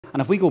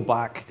And if we go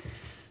back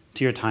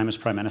to your time as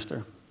Prime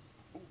Minister,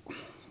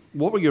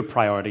 what were your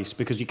priorities?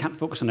 Because you can't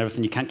focus on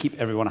everything, you can't keep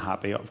everyone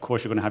happy. Of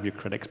course, you're going to have your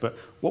critics, but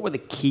what were the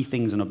key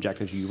things and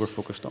objectives you were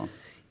focused on?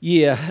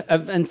 Yeah,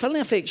 and funnily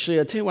enough, actually,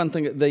 I'll tell you one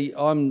thing.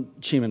 I'm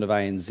chairman of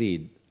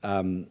ANZ,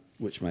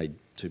 which made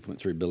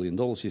 $2.3 billion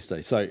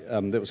yesterday, so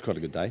that was quite a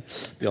good day,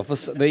 the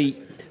office.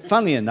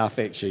 Funnily enough,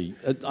 actually,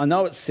 I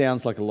know it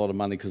sounds like a lot of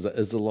money because it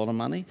is a lot of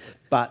money,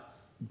 but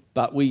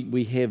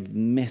we have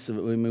massive,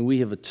 I mean, we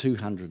have a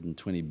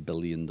 $220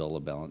 billion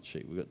balance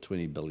sheet. We've got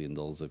 $20 billion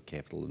of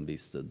capital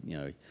invested, you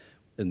know.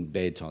 In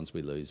bad times,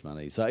 we lose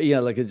money. So, yeah,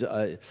 like,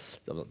 I'm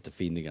not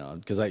defending it,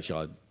 because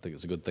actually I think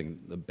it's a good thing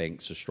the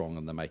banks are strong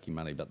and they're making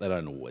money, but they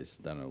don't always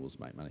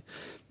make money.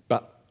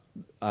 But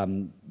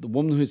the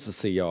woman who's the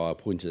CEO, I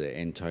appointed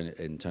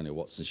her, Antonia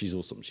Watson. She's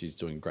awesome. She's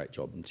doing a great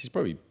job. And she's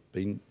probably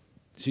been,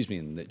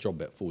 in that job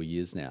about 4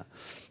 years now.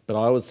 But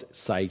I always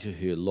say to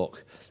her,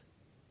 look,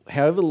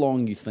 however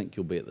long you think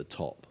you'll be at the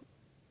top,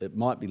 it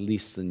might be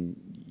less than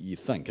you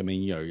think. I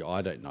mean, you know,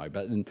 I don't know.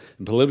 But in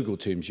political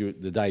terms,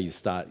 the day you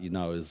start, you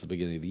know, is the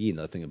beginning of the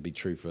end. I think it'd be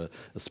true for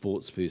a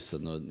sports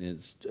person.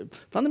 It's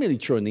fundamentally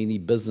true in any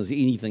business,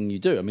 anything you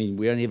do. I mean,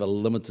 we only have a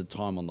limited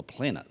time on the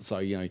planet. So,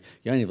 you know,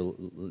 you only have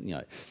you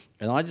know.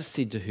 And I just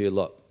said to her,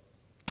 look,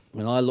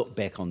 when I look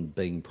back on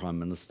being Prime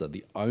Minister,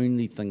 the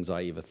only things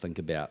I ever think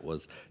about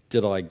was,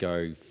 did I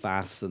go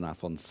fast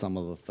enough on some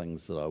of the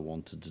things that I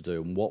wanted to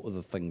do? And what were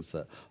the things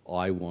that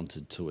I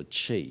wanted to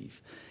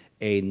achieve?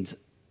 And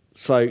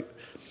so,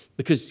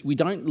 because we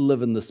don't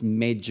live in this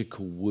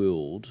magical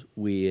world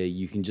where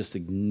you can just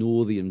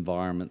ignore the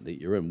environment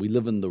that you're in. We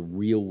live in the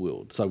real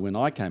world. So when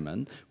I came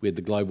in, we had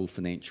the global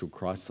financial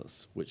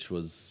crisis, which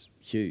was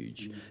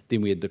huge.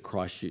 Then we had the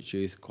Christchurch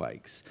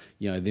earthquakes.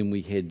 You know, then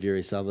we had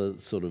various other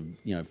sort of,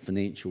 you know,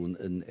 financial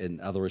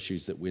and other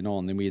issues that went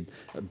on. Then we had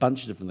a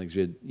bunch of different things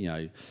we had, you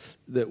know,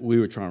 that we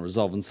were trying to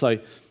resolve. And so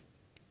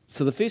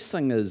the first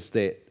thing is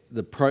that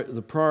the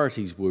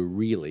priorities were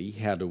really,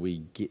 how do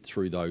we get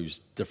through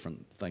those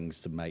different things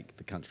to make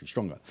the country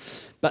stronger?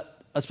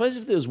 But I suppose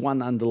if there was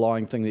one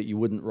underlying thing that you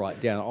wouldn't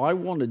write down, I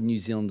wanted New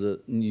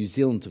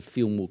Zealand to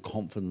feel more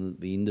confident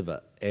at the end of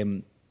it.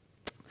 And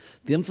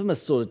the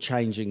infamous sort of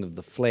changing of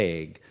the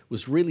flag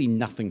was really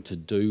nothing to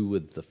do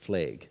with the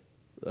flag.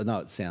 I know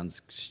it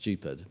sounds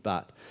stupid,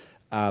 but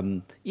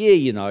yeah,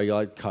 you know,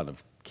 I kind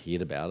of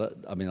cared about it.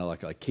 I mean,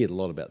 I cared a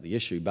lot about the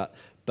issue, but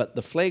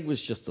the flag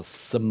was just a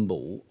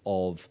symbol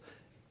of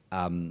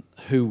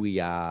who we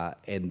are,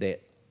 and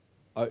that,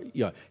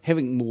 you know,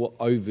 having more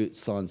overt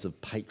signs of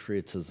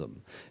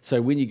patriotism.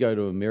 So when you go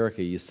to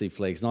America, you see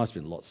flags, and I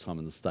spent lots of time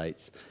in the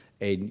States,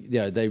 and, you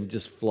know, they would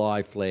just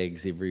fly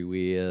flags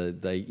everywhere.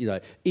 They, you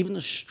know, even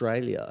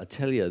Australia, I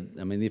tell you,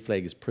 I mean, their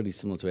flag is pretty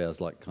similar to ours,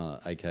 like kind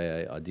of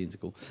AKA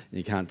identical, and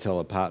you can't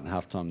tell apart in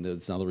half time.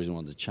 That's another reason I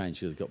wanted to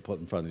change, because it got put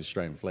in front of the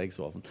Australian flag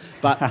so often.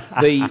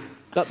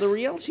 But the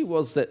reality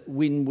was that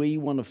when we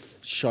want to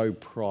show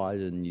pride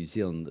in New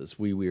Zealanders,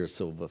 we wear a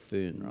silver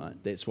fern,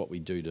 right? That's what we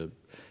do to.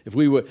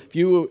 If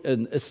you were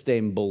in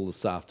Istanbul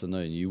this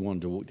afternoon, you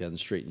wanted to walk down the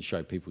street and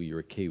show people you're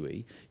a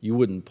Kiwi, you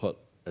wouldn't put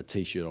a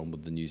T-shirt on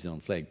with the New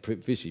Zealand flag.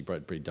 Firstly, you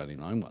probably don't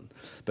even own one.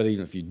 But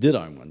even if you did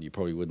own one, you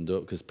probably wouldn't do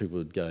it, because people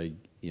would go,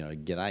 you know,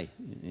 g'day.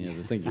 You know,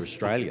 they'd think you're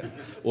Australian,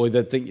 or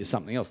they'd think you're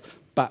something else.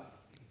 But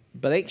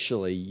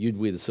actually, you'd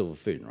wear the silver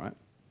fern, right?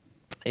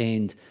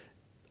 And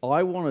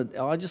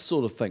I just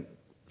sort of think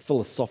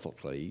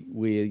philosophically,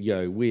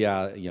 we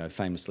are, you know,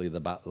 famously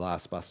the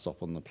last bus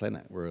stop on the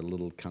planet. We're a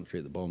little country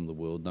at the bottom of the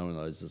world. No one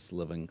knows us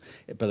living.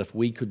 But if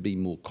we could be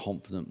more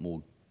confident,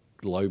 more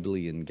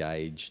globally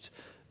engaged,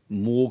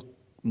 more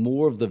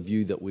of the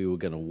view that we were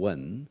going to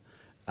win,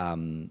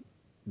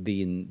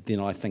 then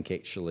I think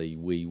actually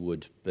we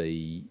would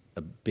be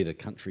a better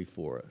country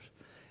for it.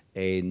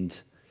 And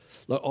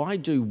look, I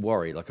do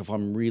worry, like, if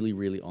I'm really,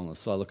 really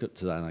honest, so I look at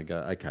today and I go,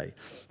 okay,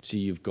 so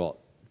you've got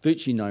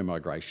virtually no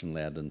migration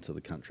allowed into the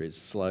country.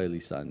 It's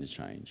slowly starting to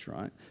change,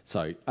 right?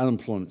 So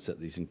unemployment's at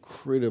these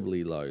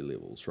incredibly low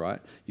levels,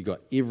 right? You've got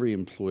every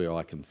employer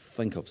I can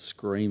think of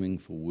screaming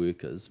for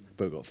workers,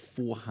 but we've got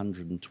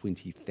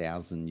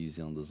 420,000 New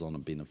Zealanders on a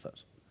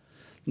benefit.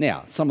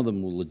 Now, some of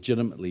them will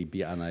legitimately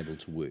be unable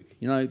to work.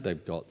 You know,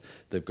 they've got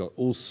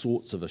all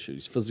sorts of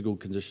issues, physical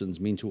conditions,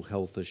 mental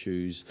health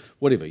issues,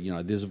 whatever. You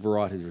know, there's a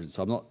variety of reasons.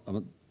 So I'm not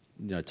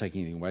you know,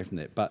 taking anything away from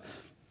that. But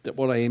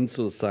what I am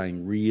sort of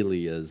saying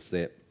really is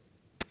that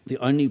the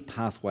only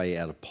pathway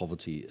out of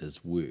poverty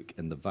is work,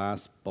 and the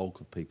vast bulk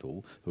of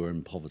people who are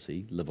in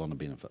poverty live on a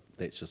benefit.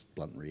 That's just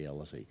blunt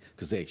reality,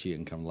 because actually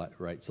income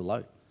rates are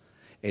low.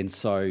 And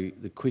so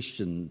the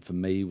question for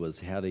me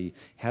was, how do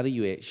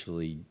you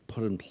actually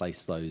put in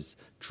place those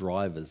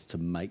drivers to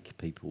make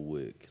people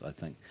work, I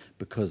think?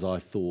 Because I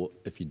thought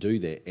if you do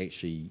that,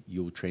 actually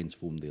you'll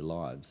transform their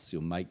lives.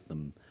 You'll make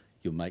them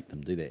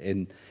do that.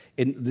 And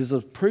there's a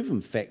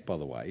proven fact, by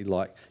the way,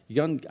 like, you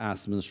go and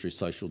ask the Ministry of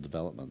Social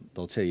Development,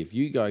 they'll tell you, if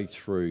you go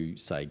through,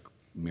 say,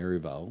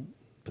 Maryvale,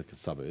 pick a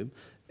suburb,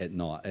 at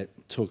night,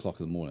 at 2 o'clock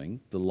in the morning,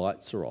 the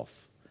lights are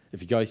off.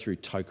 If you go through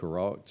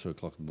Tokoroa at 2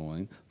 o'clock in the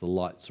morning, the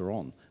lights are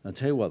on. And I'll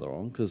tell you why they're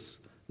on, because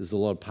there's a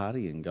lot of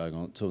partying going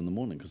on at 2 in the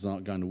morning because they're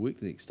not going to work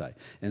the next day.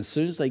 And as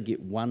soon as they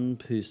get one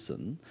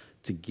person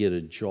to get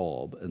a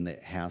job in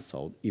that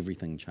household,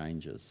 everything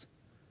changes.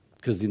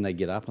 Because then they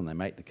get up and they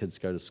make the kids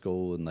go to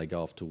school and they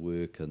go off to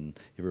work and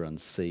everyone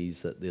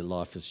sees that their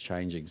life is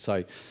changing.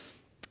 So,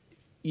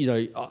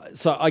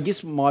 so I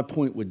guess my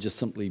point would just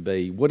simply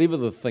be, whatever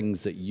the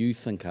things that you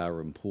think are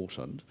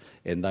important,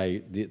 and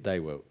they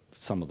were,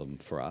 some of them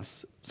for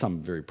us,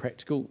 some very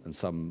practical and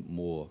some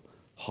more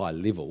high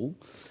level,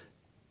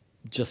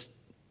 just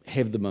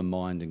have them in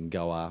mind and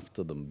go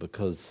after them,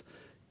 because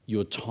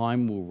your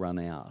time will run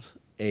out.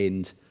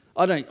 And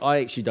I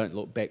actually don't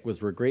look back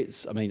with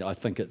regrets. I mean, I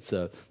think it's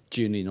a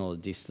journey, not a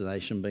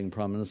destination, being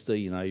Prime Minister.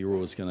 You're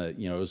always going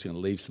to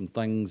leave some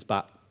things,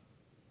 but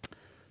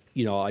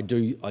I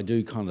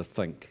do kind of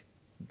think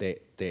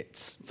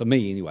that's, for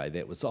me anyway,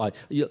 that was,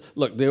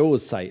 look, they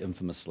always say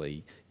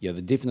infamously, the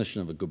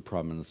definition of a good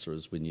Prime Minister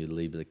is when you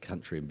leave the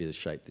country in better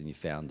shape than you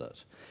found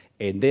it.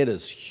 And that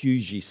is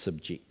hugely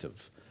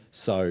subjective.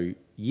 So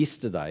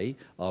yesterday,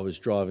 I was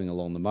driving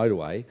along the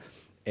motorway,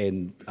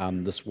 and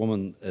this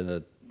woman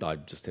I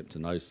just happened to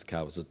notice the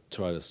car was a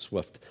Toyota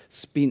Swift,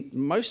 spent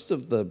most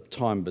of the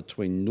time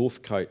between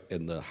Northcote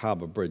and the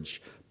Harbour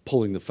Bridge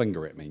pulling the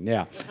finger at me.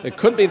 Now, it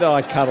could be that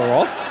I cut her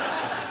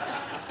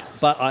off,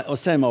 but I was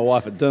saying to my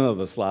wife at dinner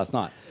this last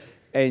night,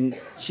 and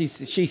she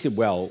said,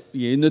 well,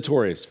 you're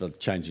notorious for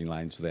changing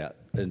lanes without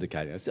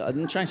indicating. I said, I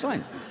didn't change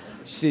lanes.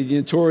 She said, you're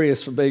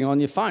notorious for being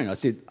on your phone. I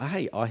said,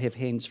 hey, I have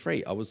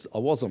hands-free. I was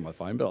on my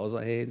phone, but I was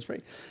on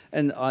hands-free.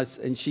 And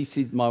she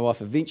said, my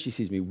wife eventually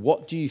said to me,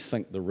 what do you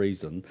think the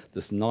reason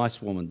this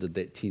nice woman did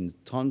that 10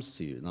 times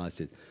to you? And I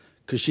said,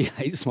 because she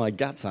hates my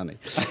guts, honey.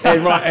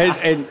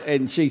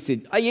 And she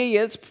said, oh,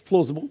 yeah, it's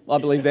plausible. I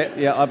believe that.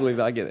 Yeah, I believe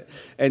that. I get it.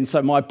 And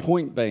so my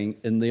point being,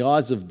 in the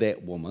eyes of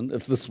that woman,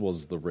 if this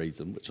was the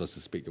reason, which I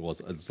suspect it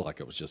was like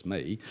it was just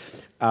me,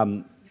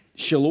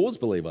 she'll always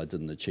believe I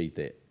didn't achieve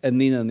that.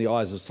 And then in the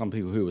eyes of some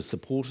people who are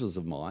supporters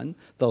of mine,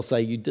 they'll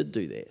say you did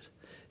do that.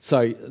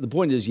 So the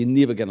point is, you're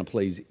never going to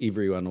please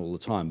everyone all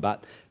the time.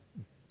 But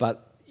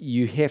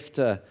you have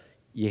to.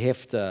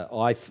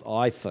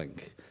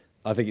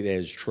 I think it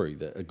is true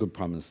that a good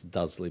Prime Minister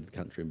does leave the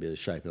country in better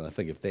shape. And I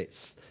think if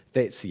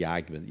that's the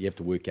argument, you have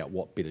to work out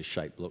what better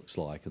shape looks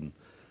like. And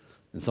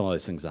some of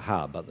those things are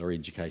hard, but there are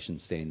education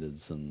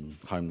standards and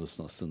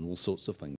homelessness and all sorts of things.